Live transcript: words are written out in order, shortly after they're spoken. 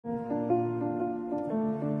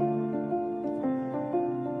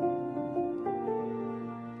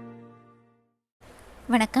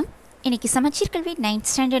வணக்கம். இன்னைக்கு சமச்சீர் கல்வி 9th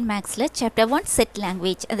ஸ்டாண்டர்ட் மேக்ஸில் சாப்டர் 1 செட்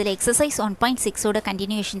லாங்குவேஜ் அதில் எக்ஸசைஸ் 1.6ஓட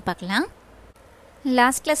கண்டினியூஷன் பார்க்கலாம்.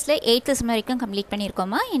 லாஸ்ட் கிளாஸில் 8th செம் வரைக்கும் கம்ப்ளீட்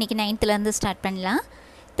பண்ணியிருக்கோமா. இன்றைக்கி 9th ஸ்டார்ட் பண்ணலாம்.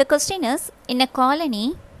 The question is, in a colony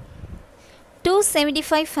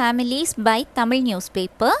 275 families buy Tamil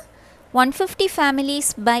newspaper, 150 families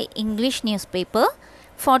buy English newspaper,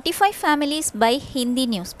 45 families buy Hindi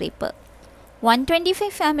newspaper,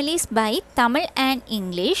 125 families buy Tamil and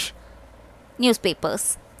English newspapers,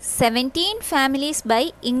 17 families buy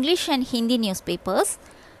English and Hindi newspapers,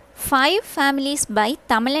 5 families buy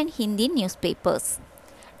Tamil and Hindi newspapers,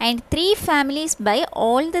 and 3 families buy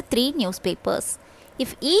all the 3 newspapers.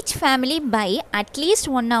 If each family buy at least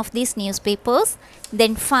one of these newspapers,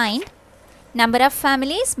 then find number of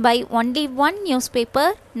families buy only one newspaper,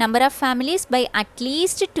 number of families buy at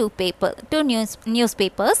least two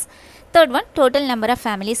newspapers, third one total number of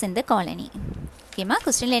families in the colony. ஓகேம்மா,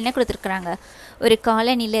 கொஸ்டினில் என்ன கொடுத்துருக்குறாங்க, ஒரு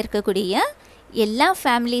காலனியில் இருக்கக்கூடிய எல்லா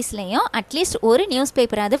ஃபேமிலிஸ்லேயும் at least ஒரு news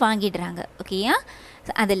பேப்பராவது வாங்கிடுறாங்க. ஓகேயா,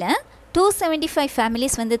 அதில் 275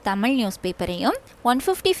 ஃபேமிலிஸ் வந்து தமிழ் நியூஸ் பேப்பரையும்,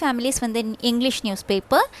 150 ஃபேமிலிஸ் வந்து English news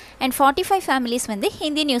paper and 45 families வந்து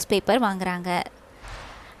ஹிந்தி நியூஸ் பேப்பர் வாங்குகிறாங்க.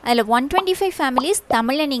 அதில் 125 families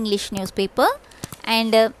Tamil and English news paper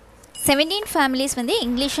and 17 families வந்து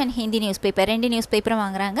English and Hindi news paper ரெண்டு நியூஸ் பேப்பரும்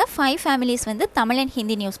வாங்குறாங்க. 5 ஃபேமிலிஸ் வந்து Tamil and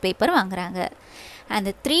Hindi news paper வாங்குறாங்க. அந்த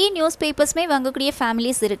 3 நியூஸ் பேப்பர்ஸுமே வாங்கக்கூடிய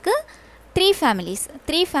ஃபேமிலிஸ் இருக்குது.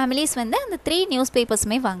 3 ஃபேமிலிஸ் வந்து அந்த 3 நியூஸ்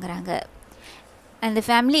பேப்பர்ஸுமே வாங்குறாங்க. அந்த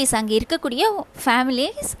ஃபேமிலிஸ் அங்கே இருக்கக்கூடிய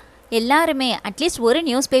ஃபேமிலிஸ் எல்லாருமே அட்லீஸ்ட் ஒரு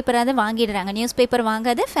நியூஸ் பேப்பராவது வாங்கிடுறாங்க. நியூஸ் பேப்பர்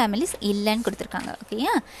வாங்காத ஃபேமிலிஸ் இல்லைன்னு கொடுத்துருக்காங்க.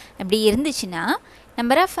 ஓகேயா, அப்படி இருந்துச்சுன்னா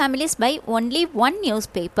number of families by only one news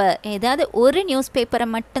paper, ஏதாவது ஒரு நியூஸ் பேப்பரை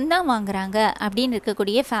மட்டும்தான் வாங்குறாங்க அப்படின்னு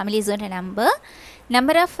இருக்கக்கூடிய ஃபேமிலிஸோட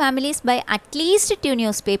number of families by at least 2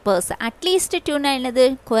 news papers. At least 2னா என்னது,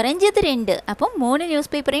 குறைஞ்சது 2, அப்போ 3 நியூஸ்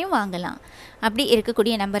பேப்பரையும் வாங்கலாம். அப்படி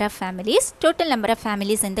இருக்கக்கூடிய number of families, total number of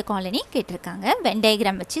families இந்த காலனி கேட்டிருக்காங்க. வென்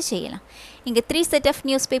டயக்ராம் வச்சு செய்யலாம். இங்கே 3 செட் ஆஃப்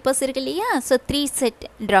நியூஸ் பேப்பர்ஸ் இருக்கு இல்லையா, ஸோ 3 செட்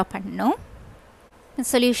ட்ரா பண்ணணும்.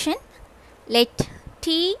 Solution, let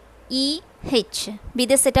TEH be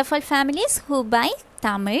the set of all families who buy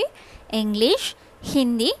Tamil, English,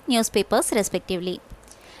 Hindi newspapers respectively.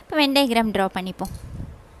 இப்போ Venn diagram draw பண்ணிப்போம்.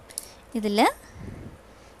 இதில்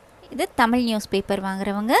இது தமிழ் நியூஸ் பேப்பர்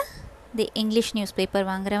வாங்குறவங்க, இது இங்கிலீஷ் நியூஸ் பேப்பர்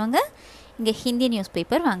வாங்குறவங்க, இங்கே ஹிந்தி நியூஸ்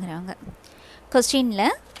பேப்பர் வாங்குறவங்க.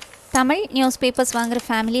 கொஸ்டினில் தமிழ் நியூஸ் பேப்பர்ஸ் வாங்குகிற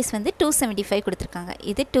ஃபேமிலிஸ் வந்து 275 கொடுத்துருக்காங்க.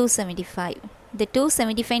 இது 275, இது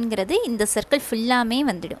 275ங்கிறது இந்த சர்க்கிள் ஃபுல்லாமே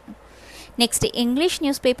வந்துடும். நெக்ஸ்ட் இங்கிலீஷ்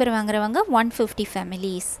நியூஸ் பேப்பர் வாங்குறவங்க 150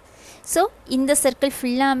 ஃபேமிலிஸ். ஸோ இந்த சர்க்கிள்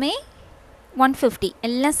ஃபுல்லாமே 150,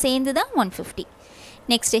 எல்லாம் சேர்ந்து தான் 150.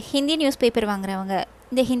 நெக்ஸ்ட்டு ஹிந்தி நியூஸ் பேப்பர் வாங்குறவங்க,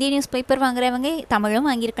 இந்த ஹிந்தி நியூஸ் பேப்பர் வாங்குறவங்க தமிழும்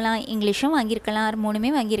வாங்கியிருக்கலாம், இங்கிலீஷும் வாங்கியிருக்கலாம், 3மே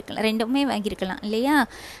வாங்கியிருக்கலாம், 2மே வாங்கியிருக்கலாம் இல்லையா.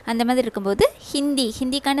 அந்த மாதிரி இருக்கும்போது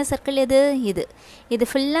ஹிந்திக்கான சர்க்கிள் எது, இது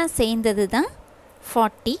ஃபுல்லாக சேர்ந்தது தான்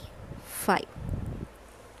 45.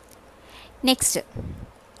 Next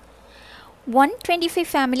 125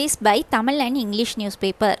 families by Tamil and English news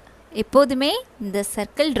paper. எப்போதுமே இந்த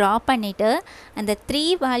சர்க்கிள் ட்ரா பண்ணிவிட்டு அந்த 3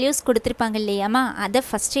 வேல்யூஸ் கொடுத்துருப்பாங்க இல்லையாம்மா, அதை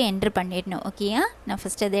ஃபஸ்ட்டு என்ட்ரு பண்ணிடணும். ஓகேயா, நான்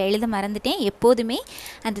ஃபஸ்ட்டு அதை எழுத மறந்துட்டேன். எப்போதுமே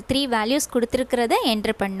அந்த 3 வேல்யூஸ் கொடுத்துருக்கிறத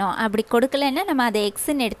என்ட்ரு பண்ணோம். அப்படி கொடுக்கலன்னா நம்ம அதை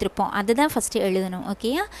எக்ஸ்ன்னு எடுத்துருப்போம், அதை தான் ஃபஸ்ட்டு எழுதணும்.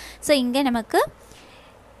 ஓகேயா, ஸோ இங்கே நமக்கு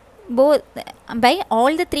by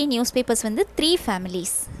all the 3 news papers வந்து 3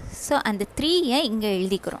 ஃபேமிலிஸ். ஸோ அந்த 3யை இங்கே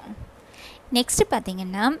எழுதிக்கிறோம். நெக்ஸ்ட்டு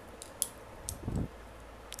பார்த்திங்கன்னா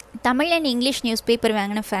Tamil and English news paper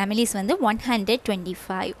வாங்கின ஃபேமிலிஸ் வந்து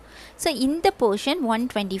 125. ஸோ இந்த போர்ஷன்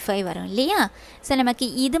 125 வரும் இல்லையா. ஸோ நமக்கு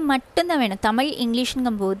இது மட்டும்தான் வேணும். தமிழ்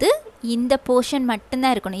இங்கிலீஷுங்கும்போது இந்த போர்ஷன்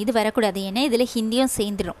மட்டும்தான் இருக்கணும், இது வரக்கூடாது. ஏன்னா இதில் ஹிந்தியும்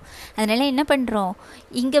சேர்ந்துடும். அதனால் என்ன பண்ணுறோம்,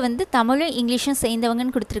 இங்கே வந்து தமிழும் இங்கிலீஷும்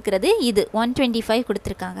சேர்ந்தவங்கன்னு கொடுத்துருக்கிறது இது 125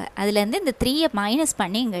 கொடுத்துருக்காங்க. அதுலேருந்து இந்த 3யை மைனஸ்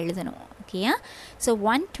பண்ணி இங்கே எழுதணும். ஓகேயா, so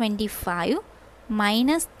 125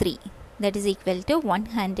 minus 3 that is equal to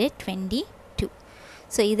 122.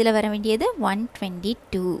 So இதில் வர வேண்டியது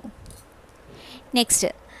 122. Next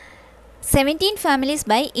 17 families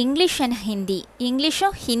by English and Hindi.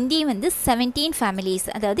 இங்கிலீஷும் ஹிந்தி வந்து 17 ஃபேமிலிஸ்,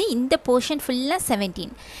 அதாவது இந்த போர்ஷன் ஃபுல்லாக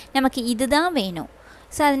 17. நமக்கு இதுதான் வேணும்.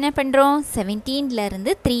 ஸோ அது என்ன பண்ணுறோம்,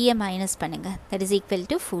 17லேருந்து 3யை மைனஸ் பண்ணுங்கள், that is equal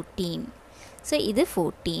to 14. So இது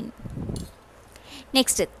 14.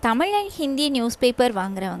 Next Tamil and Hindi news paper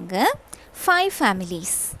வாங்குறவங்க 5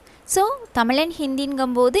 ஃபேமிலிஸ். ஸோ தமிழ் அண்ட்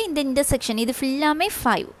ஹிந்திங்கும்போது இந்த செக்ஷன் இது ஃபுல்லாமே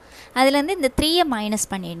 5, அதுலேருந்து இந்த 3யை மைனஸ்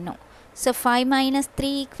பண்ணிடணும். So 5 minus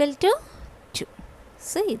 3 equal to 2.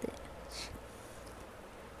 So இது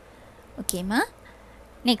ஓகேம்மா.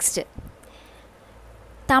 நெக்ஸ்ட்டு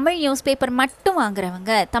தமிழ் நியூஸ் பேப்பர் மட்டும்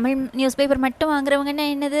வாங்குறவங்க, தமிழ் நியூஸ் பேப்பர் மட்டும் வாங்குறவங்கன்னா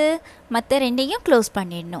என்னது, மற்ற ரெண்டையும் க்ளோஸ்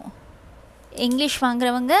பண்ணிடணும். இங்கிலீஷ்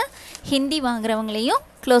வாங்குறவங்க ஹிந்தி வாங்குறவங்களையும்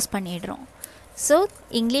க்ளோஸ் பண்ணிடுறோம். ஸோ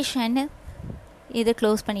இங்கிலீஷ் அண்ட் இது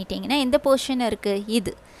க்ளோஸ் பண்ணிட்டீங்கன்னா எந்த போர்ஷன்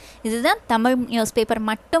இருக்குது, இதுதான் தமிழ் நியூஸ் பேப்பர்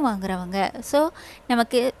மட்டும் வாங்குறவங்க. ஸோ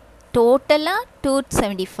நமக்கு டோட்டலாக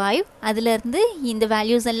 275, அதிலேருந்து இந்த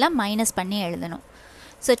வேல்யூஸ் எல்லாம் மைனஸ் பண்ணி எழுதணும்.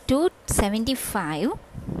 ஸோ 275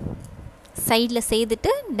 சைடில்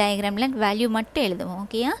செய்துட்டு டயக்ராமில் வேல்யூ மட்டும் எழுதுவோம்.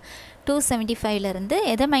 ஓகேயா, 275லேருந்து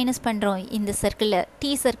எதை மைனஸ் பண்ணுறோம், இந்த சர்க்கிளில்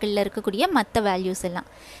டி சர்க்கிளில் இருக்கக்கூடிய மற்ற வேல்யூஸ் எல்லாம்.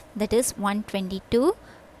 That is 122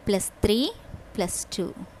 + 3 + 2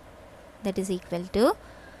 that is equal to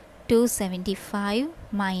 275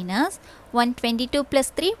 minus 122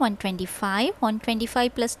 + 3 125,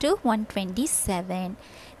 125 + 2 127,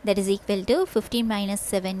 that is equal to 15 minus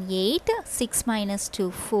 7 8, 6 minus 2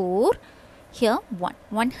 4, here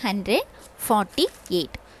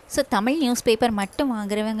 148. So Tamil news paper மட்டும்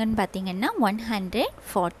வாங்குறவங்கன்னு பார்த்தீங்கன்னா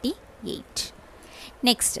 148.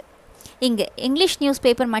 நெக்ஸ்ட் இங்கே இங்கிலீஷ் நியூஸ்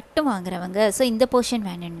பேப்பர் மட்டும் வாங்குறவங்க. ஸோ இந்த போர்ஷன்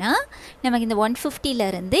வேணும்னா நமக்கு இந்த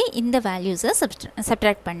 150லேருந்து இந்த வேல்யூஸை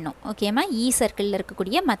சப்ட்ராக்ட் பண்ணணும். ஓகேம்மா, இ சர்க்கிளில்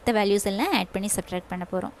இருக்கக்கூடிய மற்ற வேல்யூஸ் எல்லாம் ஆட் பண்ணி சப்ட்ராக்ட் பண்ண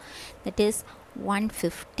போகிறோம். That is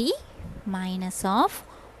 150 minus of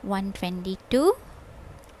 122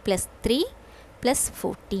 plus 3 plus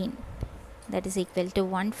 14, that is equal to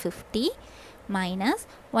 150 minus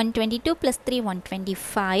 122 plus 3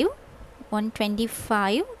 125,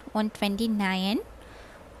 125 129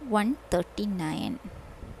 139,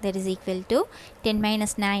 that is equal to 10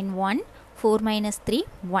 minus 9 1, 4 minus 3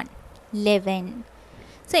 1, 11.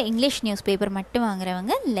 So English news paper மட்டும்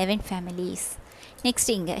வாங்குறவங்க 11 ஃபேமிலிஸ்.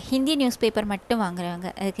 நெக்ஸ்ட் இங்கே ஹிந்தி நியூஸ் பேப்பர் மட்டும் வாங்குறவங்க,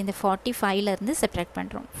 அதுக்கு இந்த 45லேருந்து சப்ட்ராக்ட்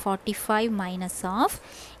பண்ணுறோம். 45 மைனஸ் ஆஃப்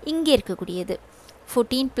இங்கே இருக்கக்கூடியது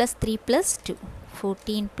 14 + 3 + 2,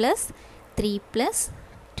 14 + 3 +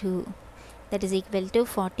 2, that is equal to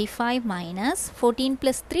 45 minus 14 +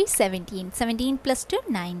 3 17, 17 + 2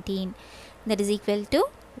 19, that is equal to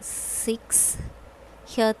 6,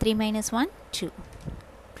 here 3 minus 1 2,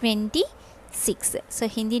 26. So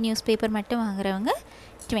Hindi news paper மட்டும் வாங்குறவங்க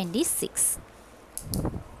 26.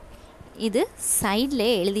 இது சைடில்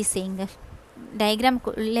எழுதி செய்யுங்க.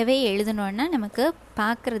 டயக்ராம்குள்ளவே எழுதணுன்னா நமக்கு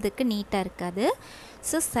பார்க்குறதுக்கு நீட்டாக இருக்காது.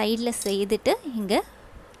 ஸோ சைடில் செய்துட்டு இங்கே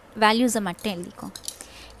வேல்யூஸை மட்டும் எழுதிக்கோங்க.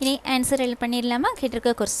 இனி ஆன்சர் பண்ணிடலாமா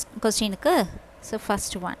கேட்டிருக்க கொஸ்டினுக்கு? So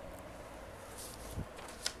first one,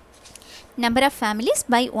 number of families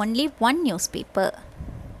by only one news paper.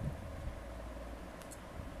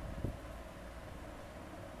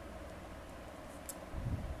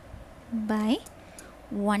 By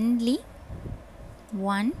only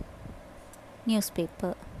one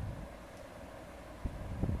newspaper,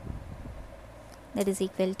 that is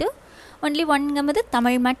equal to only one ங்கும்போது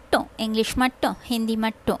Tamil மட்டும், இங்கிலீஷ் மட்டும், ஹிந்தி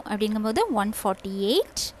மட்டும் அப்படிங்கும்போது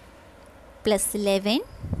 148 plus 11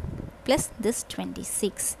 plus this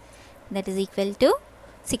 26, that is equal to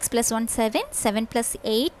 6 plus 1 7, 7 plus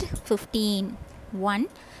 8 15, 1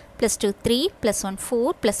 plus 2 3 plus 1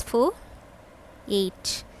 4 plus 4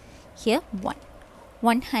 8, here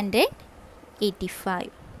 185.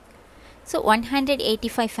 So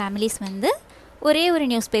 185 families வந்து ஒரே ஒரு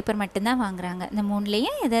news paper மட்டும்தான் வாங்குறாங்க. இந்த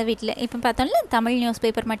மூணுலேயும் எதை வீட்டில் இப்போ பார்த்தோம்ல, தமிழ் நியூஸ்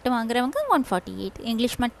பேப்பர் மட்டும் வாங்குறவங்க 148,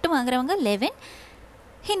 இங்கிலீஷ் மட்டும் வாங்குறவங்க 11,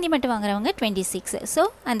 ஹிந்தி மட்டும் வாங்குறவங்க 26. ஸோ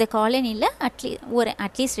அந்த காலனியில்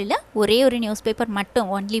அட்லீஸ்ட் இல்லை ஒரே ஒரு நியூஸ் பேப்பர் மட்டும்,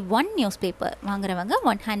 ஒன்லி ஒன் நியூஸ் பேப்பர் வாங்குறவங்க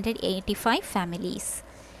 185 families.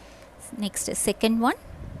 Next second one,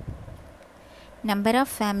 number of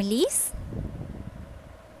families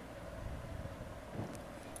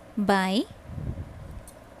by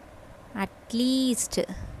at least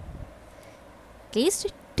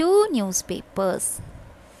 2 newspapers.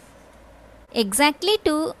 Exactly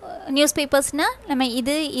 2 நியூஸ்பேப்பர்ஸ்னால் நம்ம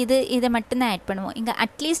இதை மட்டும்தான் ஆட் பண்ணுவோம். இங்கே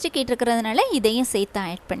அட்லீஸ்ட் கேட்டிருக்கிறதுனால இதையும் சேர்த்து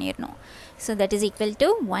ஆட் பண்ணிடணும். So that is equal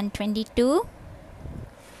to 122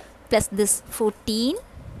 plus this 14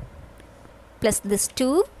 plus this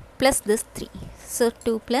 2 plus this 3, so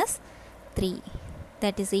 2 plus 3,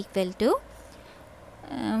 that is equal to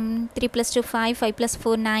 3 plus 2 5, 5 plus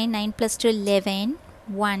 4 9, 9 plus 2 11,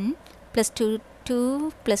 1 plus 2 2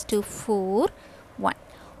 plus 2 4 1,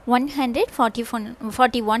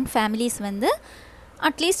 141 families வந்து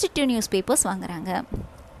at least 2 newspapers வாங்குறாங்க.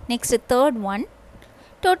 Next third one,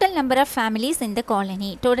 total number of families in the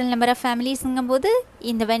colony. total number of familiesங்கும்போது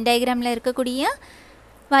இந்த when டயக்ராமில் இருக்கக்கூடிய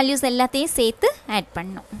values எல்லாத்தையும் சேர்த்து add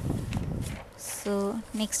பண்ணணும். So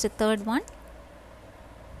next third one,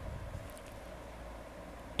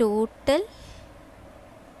 total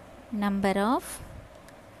number of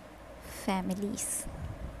families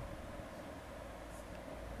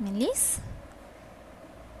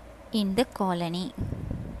in the colony.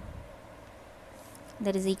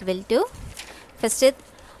 That is equal to, first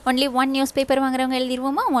only one newspaper வாங்குறவங்க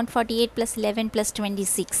எழுதிருவோமா, 148 plus 11 plus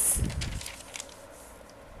 26.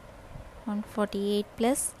 148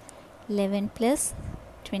 plus 11 plus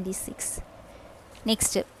 26.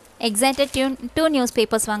 Next, exact two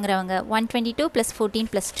newspapers வாங்குறவங்க 122 plus 14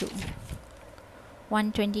 plus 2.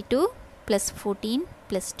 122 plus 14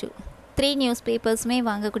 plus 2. 3 newspapersமே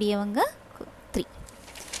வாங்கக்கூடியவங்க 3.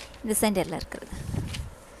 இந்த சென்டரில் இருக்கிறது.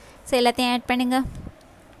 So எல்லாத்தையும் add பண்ணுங்க.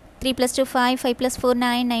 3 plus 2 5, 5 plus 4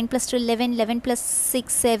 9, 9 plus 2 11, 11 plus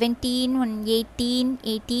 6 17, 18,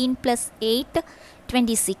 18 plus 8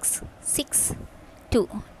 26, 6 2,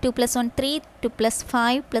 2 plus 1 3, 2 plus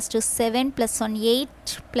 5 plus 2 7 plus 1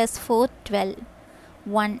 8 plus 4 12,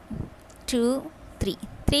 1 2 3,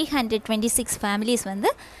 326 families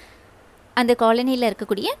வந்து அந்த காலனியில்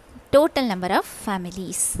இருக்கக்கூடிய total number of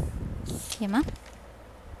families. ஓகேம்மா,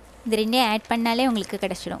 இந்த ரெண்டே ஆட் பண்ணாலே உங்களுக்கு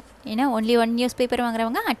கிடச்சிடும். ஏன்னா ஒன்லி ஒன் நியூஸ் பேப்பர்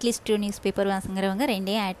வாங்குறவங்க அட்லீஸ்ட் 2 நியூஸ் பேப்பர் வாங்குறவங்க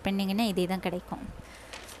ரெண்டே ஆட் பண்ணிங்கன்னா இதே தான் கிடைக்கும்.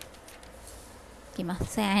 ஓகேம்மா,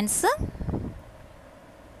 so answer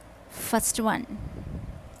first one.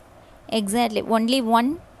 Exactly only one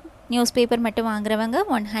news paper மட்டும் வாங்குறவங்க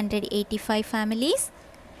 185 ஃபேமிலிஸ்.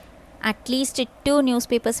 அட்லீஸ்ட் 2 நியூஸ்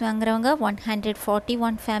பேப்பர்ஸ் வாங்குறவங்க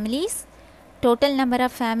 141 families. Total number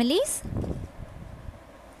of families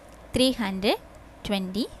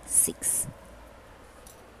 326.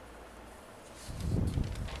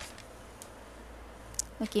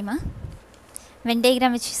 ஓகேம்மா, வென்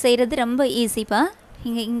டயக்ராம் வச்சு செய்கிறது ரொம்ப ஈஸிப்பா.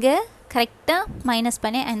 இங்கே கரெக்டாக மைனஸ்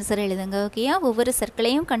பண்ணி ஆன்சர் எழுதுங்க. ஓகேயா, ஒவ்வொரு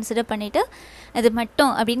சர்க்கிளையும் கன்சிடர் பண்ணிவிட்டு அது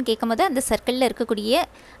மட்டும் அப்படின்னு கேட்கும்போது அந்த சர்க்கிளில் இருக்கக்கூடிய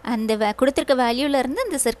அந்த கொடுத்துருக்க வேல்யூலேருந்து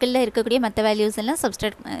அந்த சர்க்கிளில் இருக்கக்கூடிய மற்ற வேல்யூஸ் எல்லாம்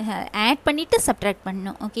ஆட் பண்ணிவிட்டு சப்ட்ராக்ட்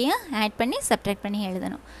பண்ணணும். ஓகேயா, ஆட் பண்ணி சப்ட்ராக்ட் பண்ணி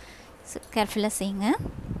எழுதணும். ஸோ கேர்ஃபுல்லாக செய்யுங்க.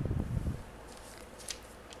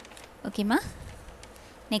 ஓகேம்மா,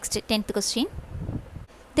 next 10th question.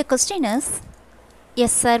 The question is, a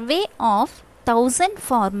survey of 1000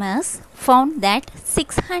 farmers found that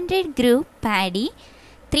 600 grew paddy,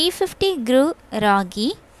 350 grew ragi,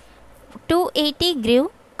 280 grew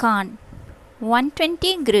corn,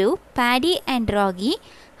 120 grew paddy and ragi,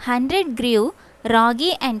 100 grew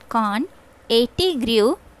ragi and corn, 80 grew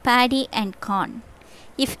paddy and corn.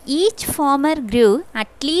 If each farmer grew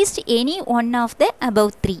at least any one of the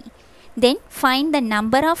above 3, then find the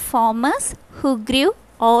number of farmers who grew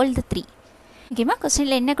all the 3. ஓகேம்மா,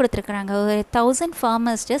 கொஸ்டினில் என்ன கொடுத்துருக்குறாங்க, ஒரு 1000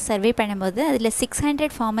 ஃபார்மர்ஸ்ட்டு survey பண்ணும்போது அதில்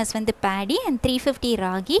 600 farmers வந்து Bedi and 350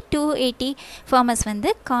 ragi, 280 farmers வந்து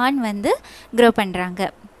corn வந்து க்ரோ பண்ணுறாங்க.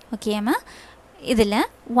 ஓகேம்மா, இதில்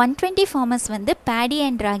 120 ஃபார்மர்ஸ் வந்து பேடி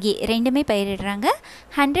அண்ட் ராகி ரெண்டுமே பயிரிடுறாங்க.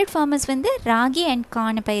 100 ஃபார்மர்ஸ் வந்து ராகி அண்ட்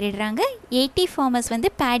கார்னை பயிரிடுறாங்க. 80 ஃபார்மர்ஸ்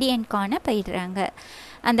வந்து பேடி அண்ட் கார்னை பயிரிடுறாங்க.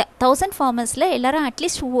 அந்த 1000 ஃபார்மர்ஸில் எல்லோரும்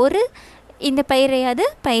அட்லீஸ்ட் ஒரு இந்த பயிரையாவது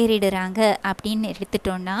பயிரிடுறாங்க அப்படின்னு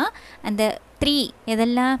எடுத்துட்டோன்னா அந்த 3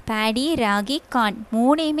 இதெல்லாம் பேடி ராகி கார்ன்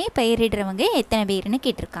மூணையுமே பயிரிடுறவங்க எத்தனை பேர்னு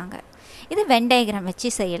கேட்டிருக்காங்க. இது வென் டயக்ராம் வச்சு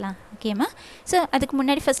செய்யலாம். ஓகேம்மா, ஸோ அதுக்கு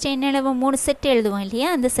முன்னாடி ஃபஸ்ட்டு என்ன எழுதுவோம், 3 செட் எழுதுவோம் இல்லையா.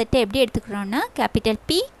 அந்த செட்டை எப்படி எடுத்துக்கிறோன்னா capital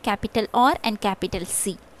P, capital R and capital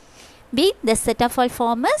C. Be the set of all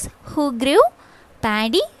farmers who grew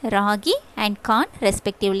paddy, ragi and corn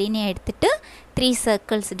ரெஸ்பெக்டிவ்லின்னு எடுத்துகிட்டு 3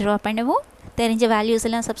 சர்க்கிள்ஸ் ட்ரா பண்ணுவோம். தெரிஞ்ச வேல்யூஸ்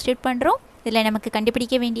எல்லாம் சப்ஸ்டியூட் பண்ணுறோம். இதில் நமக்கு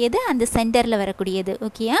கண்டுபிடிக்க வேண்டியது அந்த சென்டரில் வரக்கூடியது.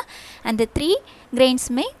 ஓகேயா, அந்த 3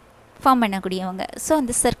 கிரெயின்ஸுமே ஃபார்ம் பண்ணக்கூடியவங்க. ஸோ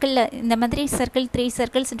அந்த சர்க்கிளில் இந்த மாதிரி சர்க்கிள் 3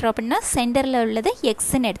 சர்க்கிள்ஸ் ட்ரா பண்ணால் சென்டரில் உள்ளதை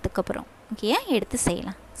எக்ஸ்ன்னு எடுத்துக்க போகிறோம். ஓகேயா, எடுத்து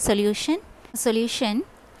செய்யலாம். Solution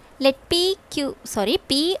let P,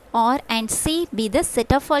 R and C be the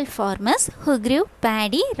set of all farmers who grew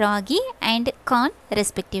paddy, ragi and corn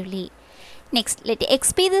respectively. Next, let X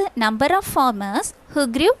be the number of farmers who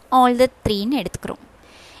grew all the 3ன்னு எடுத்துக்கிறோம்.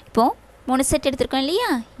 இப்போது 3 set எடுத்துருக்கோம் இல்லையா.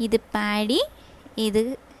 இது பேடி, இது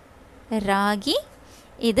ராகி,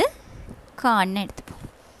 இது கார்ன்னு எடுத்துப்போம்.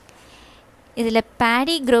 இதில்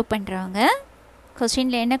Bedi grow பண்ணுறவங்க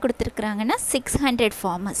கொஸ்டினில் என்ன கொடுத்துருக்குறாங்கன்னா 600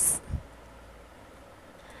 ஃபார்மர்ஸ்.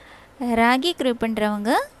 ராகி க்ரோ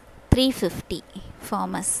பண்ணுறவங்க 350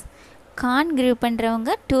 ஃபார்மர்ஸ். கார்ன் க்ரோ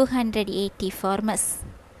பண்ணுறவங்க 280 ஃபார்மர்ஸ்.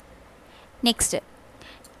 நெக்ஸ்ட்டு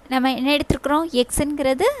நம்ம என்ன எடுத்துருக்குறோம்,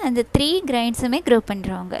 எக்ஸுங்கிறது அந்த 3 கிரைன்ஸுமே க்ரோ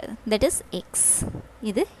பண்ணுறவங்க, தட் இஸ் எக்ஸ்.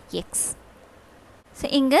 இது எக்ஸ். ஸோ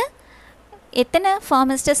இங்கே எத்தனை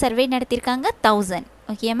ஃபார்மர்ஸ்ட்டை சர்வே நடத்தியிருக்காங்க, 1000.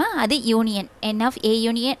 ஓகேம்மா, அது union N of A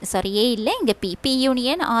union, sorry ஏ இல்லை, இங்கே B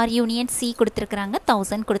union R union C கொடுத்துருக்குறாங்க,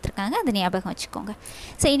 1000 கொடுத்துருக்காங்க. அது ஞாபகம் வச்சுக்கோங்க.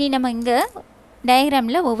 ஸோ இனி நம்ம இங்கே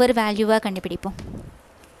டயக்ராமில் ஒவ்வொரு வேல்யூவாக கண்டுபிடிப்போம்.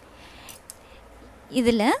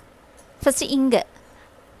 இதில் ஃபஸ்ட்டு இங்கே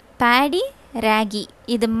பேடி ராகி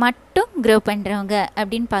இது மட்டும் க்ரோ பண்ணுறவங்க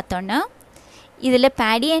அப்படின்னு பார்த்தோன்னா இதில்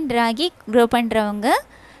பேடி அண்ட் ராகி க்ரோ பண்ணுறவங்க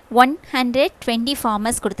 120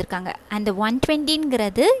 ஃபார்மர்ஸ் கொடுத்துருக்காங்க. அந்த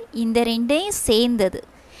 120ங்கிறது இந்த ரெண்டையும் சேர்ந்தது.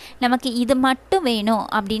 நமக்கு இது மட்டும் வேணும்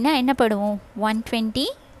அப்படின்னா என்ன பண்ணுவோம், 120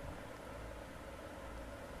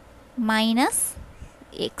 மைனஸ்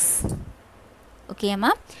எக்ஸ். ஓகேம்மா,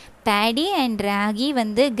 பேடி அண்ட் ராகி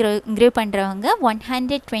வந்து க்ரோ பண்ணுறவங்க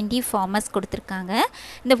 120 ஃபார்மர்ஸ் கொடுத்துருக்காங்க.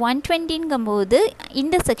 இந்த 120ங்கும்போது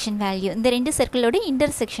இன்டர்செக்ஷன் வேல்யூ இந்த ரெண்டு சர்க்கிளோட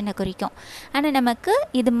இன்டர்செக்ஷனை குறிக்கும். ஆனால் நமக்கு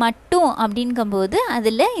இது மட்டும் அப்படிங்கும்போது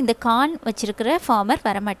அதில் இந்த கான் வச்சுருக்கிற ஃபார்மர்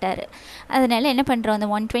வரமாட்டார். அதனால் என்ன பண்ணுறோம்,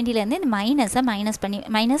 அந்த 120லேருந்து இந்த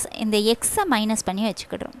மைனஸ் இந்த எக்ஸை மைனஸ் பண்ணி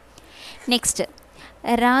வச்சுக்கிடுறோம். நெக்ஸ்ட்டு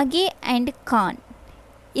ராகி அண்ட் கான்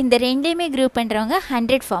இந்த ரெண்டையுமே குரூப் பண்ணுறவங்க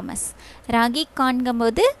 100 ஃபார்மர்ஸ். ராகி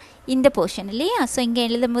கான்கும்போது இந்த போர்ஷன் இல்லையா, ஸோ இங்கே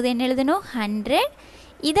எழுதும்போது என்ன எழுதணும், 100,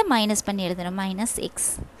 இதை மைனஸ் பண்ணி எழுதணும், மைனஸ் எக்ஸ்.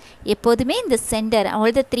 எப்போதுமே இந்த சென்டர்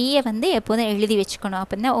அவ்வளோ 3யை வந்து எப்போதும் எழுதி வச்சுக்கணும்,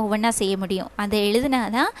 அப்போ தான் ஒவ்வொன்றா செய்ய முடியும். அதை எழுதுனா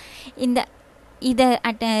தான்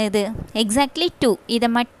இது எக்ஸாக்ட்லி 2 இதை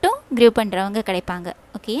மட்டும் குரூப் பண்ணுறவங்க கிடைப்பாங்க.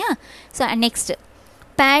 ஓகேயா, so next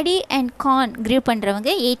Bedi and corn group பண்ணுறவங்க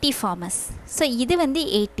 80 ஃபார்மர்ஸ். ஸோ இது வந்து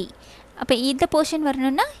 80, அப்போ இந்த போர்ஷன்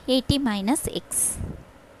வரணும்னா 80 மைனஸ் எக்ஸ்.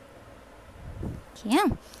 ஓகேயா,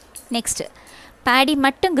 நெக்ஸ்ட்டு பேடி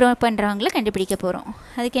மட்டும் க்ரோ பண்ணுறவங்கள கண்டுபிடிக்க போகிறோம்.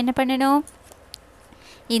 அதுக்கு என்ன பண்ணணும்,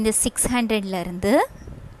 இந்த 600லேருந்து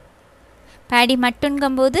பேடி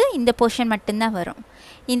மட்டுங்கும்போது இந்த போர்ஷன் மட்டும்தான் வரும்.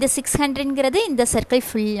 இந்த 600ங்கிறது இந்த சர்க்கிள்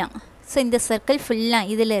ஃபுல்லாக. ஸோ இந்த சர்க்கிள்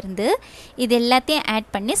ஃபுல்லாக இதிலேருந்து இது எல்லாத்தையும்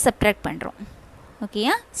ஆட் பண்ணி சப்ராக்ட் பண்ணுறோம்.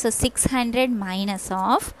 ஓகேயா, so 600 minus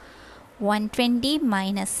of 120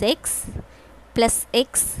 minus x plus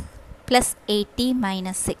x plus 80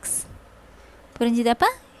 minus 6. புரிஞ்சுதாப்பா,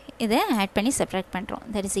 இதை ஆட் பண்ணி சப்ராக்ட் பண்ணுறோம்.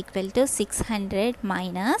 that is equal to 600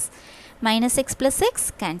 minus x plus x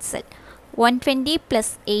cancel, 120 plus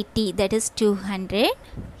 80 that is 200,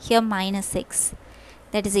 here minus x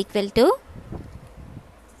that is equal to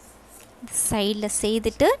சைடில்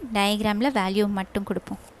செய்துட்டு டயக்ராமில் value மட்டும்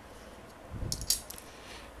கொடுப்போம்.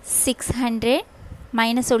 600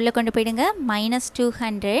 minus உள்ளே கொண்டு போயிடுங்க, minus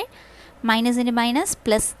 200 minus into minus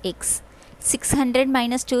plus X. 600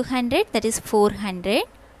 minus 200 that is 400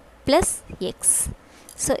 plus X.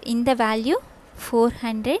 So இந்த value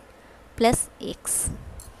 400 plus X.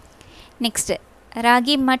 Next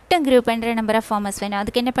ragi மட்டும் group பண்ணுற நம்பர் ஆஃப் ஃபார்மர்ஸ் வேணும்.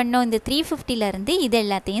 அதுக்கு என்ன பண்ணோம், இந்த 350லேருந்து இது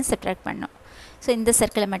எல்லாத்தையும் சப்ட்ராக்ட் பண்ணோம். ஸோ இந்த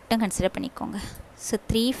சர்க்கிளை மட்டும் கன்சிடர் பண்ணிக்கோங்க. So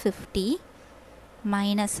 350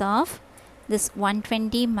 minus of this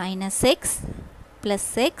 120 minus x plus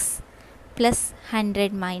x plus 100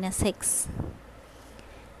 minus x,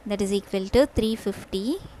 that is equal to 350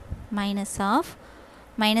 minus of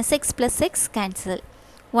minus x plus x cancel,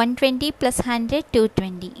 120 plus 100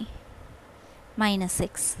 220 minus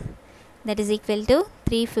x, that is equal to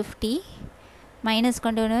 350 minus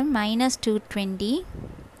கொண்டு வரணும் minus 220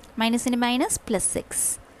 minus into minus plus 6,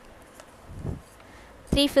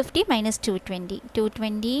 350 minus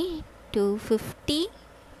 220 250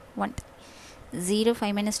 1 0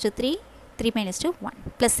 5 minus 2 3 3 minus 2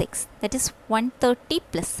 1 plus 6, that is 130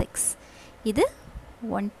 plus 6. இது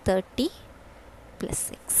 130 plus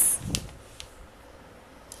 6.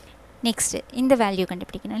 Next இந்த value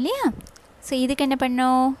கண்டுபிடிக்கணும் இல்லையா. So இதுக்கு என்ன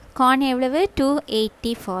பண்ணோம், கான் எவ்வளவு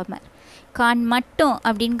 280 ஃபார்மர். கான் மட்டும்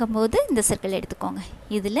அப்படிங்கும்போது இந்த சர்க்கிள் எடுத்துக்கோங்க.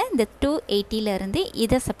 இதில் இந்த 280லேருந்து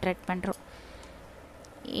இதை சப்ட்ராக்ட் பண்ணுறோம்.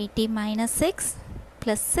 80 minus 6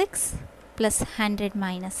 plus 6 plus 100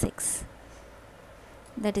 minus 6,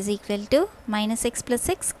 that is equal to minus x plus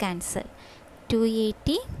x cancel,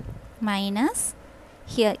 280 minus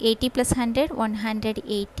here 80 plus 100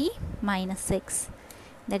 180 minus 6,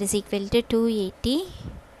 that is equal to 280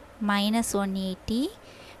 minus 180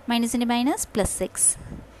 minus into minus plus 6,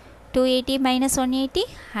 280 minus 180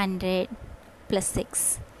 100 plus 6.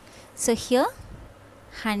 So here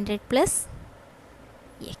 100 plus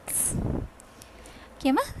x.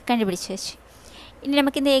 ஓகேம்மா, கண்டுபிடிச்சாச்சு. இனி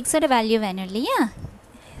நமக்கு இந்த எக்ஸோட value வேணும் இல்லையா.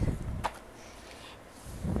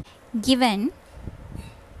 given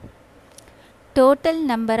total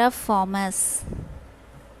number of farmers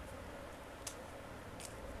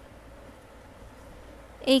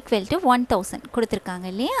equal to 1000 கொடுத்துருக்காங்க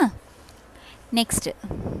இல்லையா. Next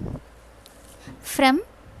from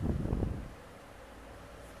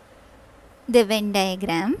the Venn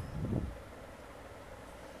diagram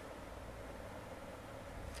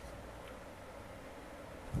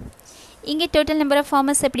இங்கே டோட்டல் நம்பர் ஆஃப்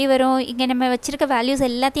ஃபார்மர்ஸ் எப்படி வரும், இங்கே நம்ம வச்சுருக்க வேல்யூஸ்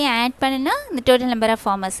எல்லாத்தையும் ஆட் பண்ணினா இந்த டோட்டல் நம்பர் ஆஃப்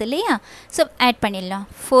ஃபார்மர்ஸ் இல்லையா. ஸோ ஆட் பண்ணிடலாம்.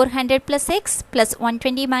 400 plus X plus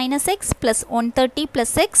 120 minus X plus 130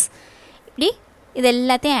 plus X, இப்படி இது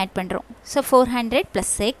எல்லாத்தையும் ஆட் பண்ணுறோம். So 400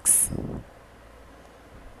 plus X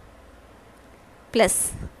plus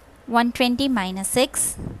 120 minus 6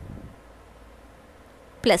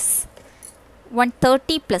 plus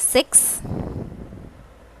 130 plus 6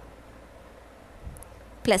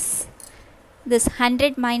 plus this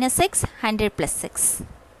 100 minus 6, 100 plus 6.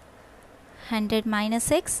 100 minus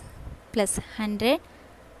 6 plus 100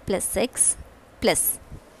 plus 6 plus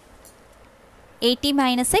 80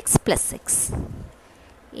 minus 6 plus 6.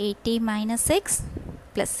 80 minus 6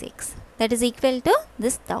 plus 6. That is equal to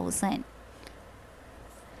this 1000.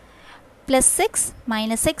 Plus 6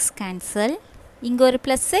 minus 6 cancel. இங்க ஒரு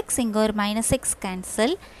plus 6, இங்க ஒரு minus 6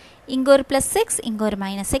 cancel. இங்க ஒரு plus 6, இங்க ஒரு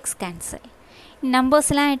minus 6 cancel. Numbers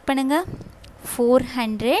எல்லாம் add பண்ணுங்க.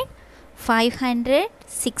 400, 500,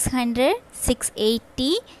 600,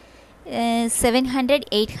 680, 700,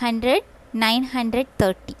 800,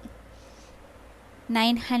 930.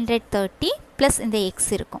 930 plus இந்த x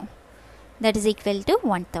இருக்கும். That is equal to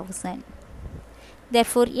 1000.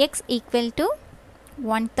 Therefore, x equal to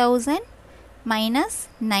 1000 minus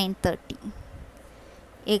 930.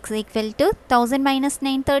 X equal to 1000 minus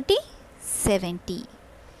 930, 70.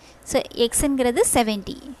 So, x என்கிறது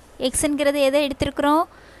 70. x என்கிறது எதை எடுத்திருக்கிறோம்?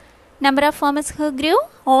 Number of farmers who grew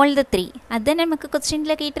all the 3. அதான் நமக்கு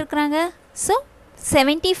கொஸ்டின்ல கேட்டிருக்கிறாங்க. So,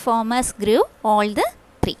 70 farmers grew all the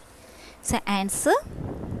 3. So, answer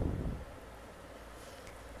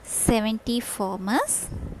 70 farmers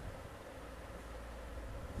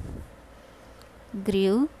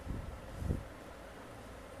grew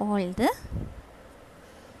all the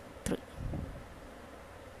 3.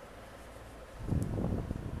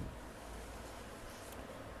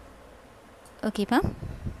 Okay, pa?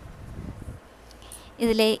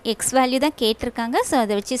 இதில் X value தான் கேட்டிருக்காங்க. ஸோ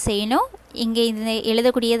அதை வச்சு செய்யணும். இங்கே இந்த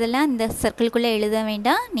எழுதக்கூடியதெல்லாம் இந்த சர்க்கிள்குள்ளே எழுத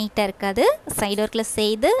வேண்டாம், நீட்டாக இருக்காது. சைடு ஒர்க்கில்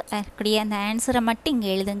செய்து இருக்கக்கூடிய அந்த ஆன்சரை மட்டும் இங்கே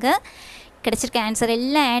எழுதுங்க. கிடச்சிருக்க ஆன்சர்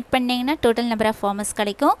எல்லாம் ஆட் பண்ணிங்கன்னா டோட்டல் நம்பர் ஆஃப் ஃபார்மர்ஸ்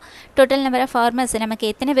கிடைக்கும். டோட்டல் நம்பர் ஆஃப் ஃபார்மர்ஸ் நமக்கு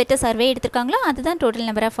எத்தனை பேர்ட்ட சர்வே எடுத்திருக்காங்களோ அதுதான் டோட்டல்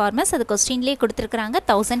நம்பர் ஆஃப் ஃபார்மர்ஸ். அது கொஸ்டின்லேயே கொடுத்துருக்குறாங்க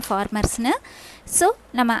 1000 ஃபார்மர்ஸ்னு. ஸோ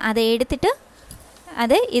நம்ம அதை எடுத்துகிட்டு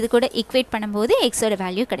அதை இது கூட ஈக்குவேட் பண்ணும்போது எக்ஸோட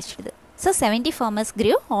value கிடச்சிடுது. So 70 farmers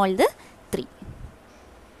grew all the 3.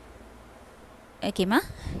 Okay, ma.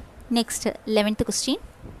 Next, 11th question.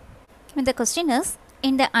 The question is,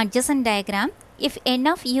 in the adjacent diagram, if n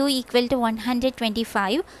of u equal to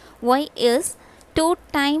 125, y is 2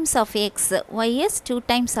 times of x. Y is 2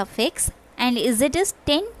 times of x and z is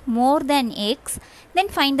 10 more than x, then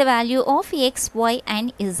find the value of x, y and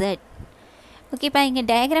z. Okay, இப்போ இங்கே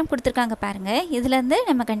diagram கொடுத்துருக்காங்க பாருங்கள். இதிலேருந்து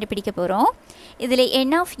நம்ம கண்டுபிடிக்க போகிறோம். இதில்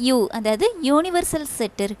n of u, அதாவது யூனிவர்சல்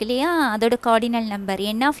செட் இருக்கு இல்லையா, அதோட cardinal number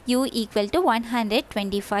n of u equal to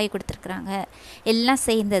 125 கொடுத்துருக்குறாங்க. எல்லாம்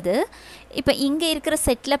சேர்ந்தது. இப்போ இங்கே இருக்கிற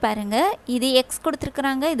செட்டில் பாருங்கள், இது x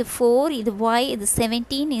கொடுத்துருக்குறாங்க, இது 4, இது y, இது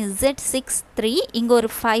 17, z 6, 3, இங்கே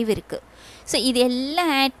ஒரு 5 இருக்குது. ஸோ இது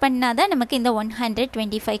எல்லாம் ஆட் பண்ணால் தான் நமக்கு இந்த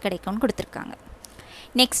 125 கிடைக்கும்னு கொடுத்துருக்காங்க.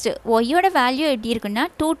 நெக்ஸ்ட் ஒய்யோட வேல்யூ எப்படி இருக்குன்னா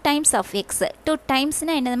 2 times of x. 2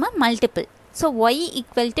 timesனா என்னதுமா multiple. So y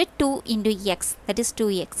equal to 2 into x, that is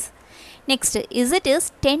 2x. Next z is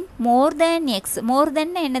 10 more than x. மோர்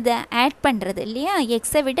தென் என்னது ஆட் பண்ணுறது இல்லையா,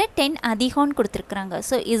 எக்ஸை விட 10 அதிகம்னு கொடுத்துருக்குறாங்க.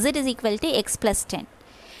 So z is equal to x plus 10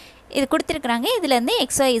 இது கொடுத்துருக்குறாங்க. இதுலேருந்து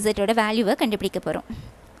xy zோட வேல்யூவை கண்டுபிடிக்க போகிறோம்.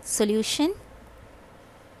 Solution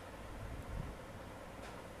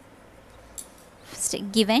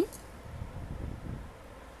given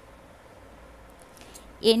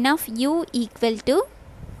n of u equal to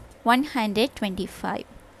 125.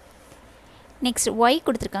 Next y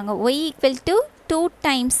கொடுத்துருக்காங்க, y equal to 2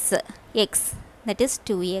 times x, that is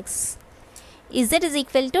 2x. z is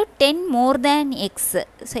equal to 10 more than x.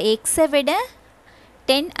 so x விட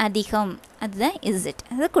 10 அதிகம், அதுதான் z.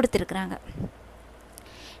 அது கொடுத்துருக்குறாங்க.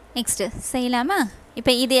 நெக்ஸ்ட் செய்யலாமா?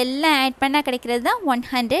 இப்போ இது எல்லாம் ஆட் பண்ணால் கிடைக்கிறது தான்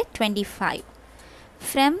 125.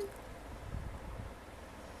 From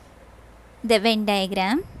the Venn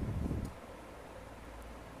diagram,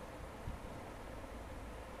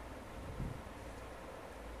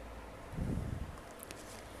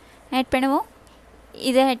 add பண்ணுவோம்.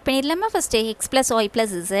 இதை ஆட் பண்ணிடலாமா? First x plus y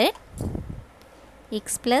plus z, x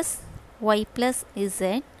plus y plus z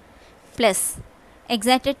plus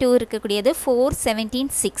எக்ஸாக்டாக 2 இருக்கக்கூடியது 4, 17,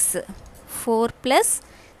 6. 4 plus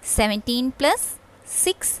 17 plus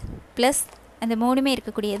 6 plus அந்த மூணுமே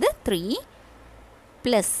இருக்கக்கூடியது 3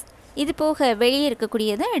 plus இது போக வெளியே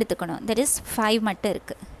இருக்கக்கூடியதை எடுத்துக்கணும். that is 5 மட்டும்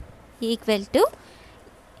இருக்குது. Equal to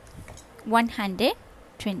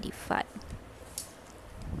 125.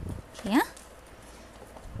 ஓகேயா?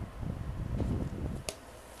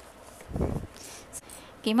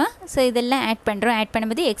 ஓகேம்மா. ஸோ இதெல்லாம் ஆட் பண்ணுறோம். ஆட்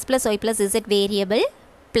பண்ணும்போது X plus Y plus Z variable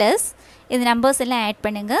plus இது நம்பர்ஸ் எல்லாம் ஆட்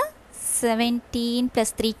பண்ணுங்கள். 17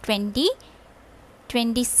 + 3 20,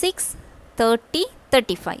 26, 30,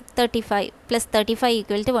 35 plus 35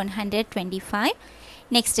 equal to 125.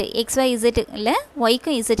 Next xy z இல்லை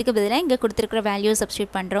yக்கு zக்கு பதிலாக இங்கே கொடுத்துருக்கிற வேல்யூ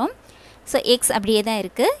சப்ஸ்டியூட் பண்ணுறோம். ஸோ எக்ஸ் அப்படியே தான்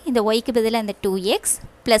இருக்குது. இந்த ஒய்க்கு பதிலாக அந்த 2x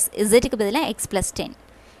ப்ளஸ் இசட்டுக்கு பதிலாக x ப்ளஸ் 10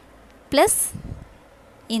 ப்ளஸ்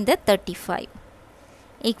இந்த 35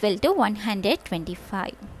 ஈக்குவல் டு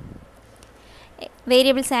 125.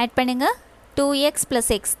 வேரியபிள்ஸ் ஆட் பண்ணுங்கள். 2x plus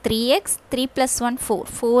x 3x 3 plus 1 4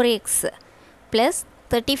 4x plus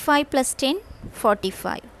 35 plus 10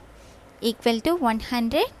 45 equal to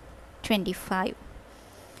 125.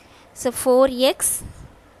 So 4x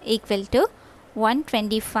equal to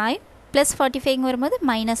 125 plus 45 வரும்போது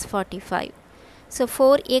minus 45. So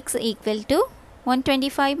 4x equal to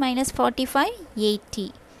 125 minus 45 80.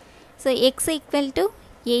 So x equal to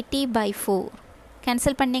 80 by 4.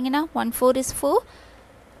 Cancel பண்ணிங்கன்னா 1 4 is 4,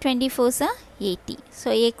 24 are 80. So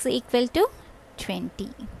x equal to 20.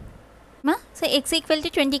 So x equal to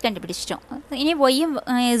 20 கண்டுபிடிச்சிட்டோம். இனி y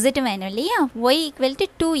z வேணும் இல்லையா? y equal to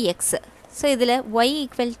 2x. So இதில் y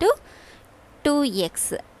equal to 2x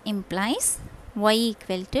implies y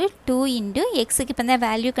equal to 2 into xக்கு இப்போ தான்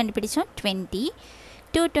value கண்டுபிடிச்சோம் 20.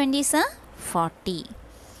 2 20s are 40.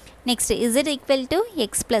 Next z equal to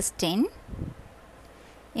x plus 10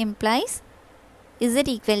 implies z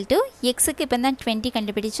equal to xக்கு இப்போ தான் 20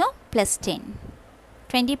 கண்டுபிடிச்சோம் plus 10.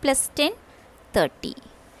 20 plus 10 30.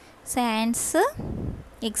 So answer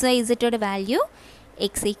xy z ஓட value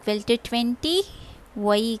x equal to 20,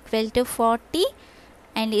 y equal to 40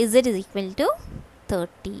 and z is equal to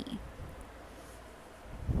 30.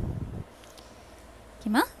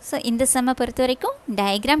 ஓகேமா? So இந்த சம்மை பொறுத்த வரைக்கும்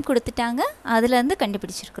diagram கொடுத்துட்டாங்க, அதுலேருந்து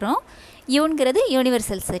கண்டுபிடிச்சிருக்கிறோம். யூங்கிறது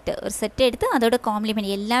யூனிவர்சல் செட்டு. ஒரு செட்டு எடுத்து அதோட காம்ப்ளிமெண்ட்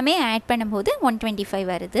எல்லாமே ஆட் பண்ணும்போது 125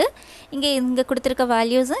 வருது. இங்கே கொடுத்துருக்க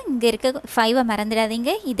வேல்யூஸு இங்கே இருக்க 5 மறந்துடாதீங்க.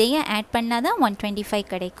 இதையும் ஆட் பண்ணால் தான் 125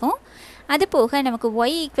 கிடைக்கும். அது போக நமக்கு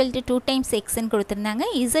y ஈக்குவல் டு 2 டைம்ஸ் எக்ஸ்ன்னு கொடுத்துருந்தாங்க.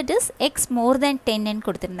 இசட் இஸ் எக்ஸ் மோர் தென் 10ன்னு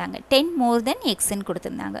கொடுத்துருந்தாங்க. 10 மோர் தென் எக்ஸ்ன்னு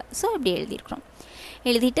கொடுத்துருந்தாங்க. ஸோ இப்படி எழுதியிருக்கிறோம்.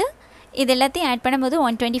 எழுதிட்டு இது எல்லாத்தையும் ஆட் பண்ணும்போது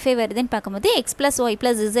 125 வருதுன்னு பார்க்கும்போது X plus Y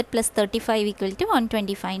plus Z plus 35 equal to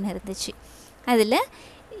 125ன்னு இருந்துச்சு. அதில்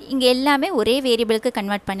இங்கே எல்லாமே ஒரே வேரியபிளுக்கு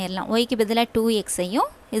கன்வெர்ட் பண்ணிடலாம். ஒய்க்கு பதிலாக 2xஐயும்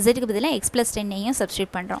இசட்டுக்கு பதிலாக எக்ஸ் ப்ளஸ் 10ஐயும்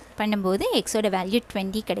சப்ஸ்டியூட் பண்ணும்போது எக்ஸோட வேல்யூ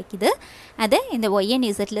 20 கிடைக்குது. அதை இந்த ஒய் அண்ட்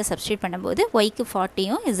இசட்டில் சப்ஸ்டியூட் பண்ணும்போது ஒய்க்கு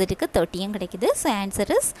 40யும் இசட்டுக்கு 30யும் கிடைக்குது. So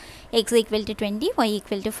answer is X equal to 20, Y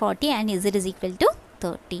equal to 40 and Z is equal to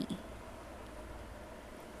 30.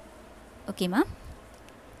 ஓகேம்மா?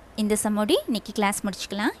 இந்த சம்மோடி இன்றைக்கி கிளாஸ்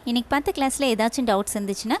முடிச்சுக்கலாம். இன்றைக்கி பார்த்த கிளாஸில் ஏதாச்சும் டவுட்ஸ்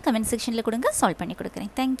இருந்துச்சுன்னா கமெண்ட் செக்ஷனில் கொடுங்க, சால்வ் பண்ணி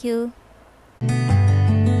கொடுக்குறேன். தேங்க்யூ.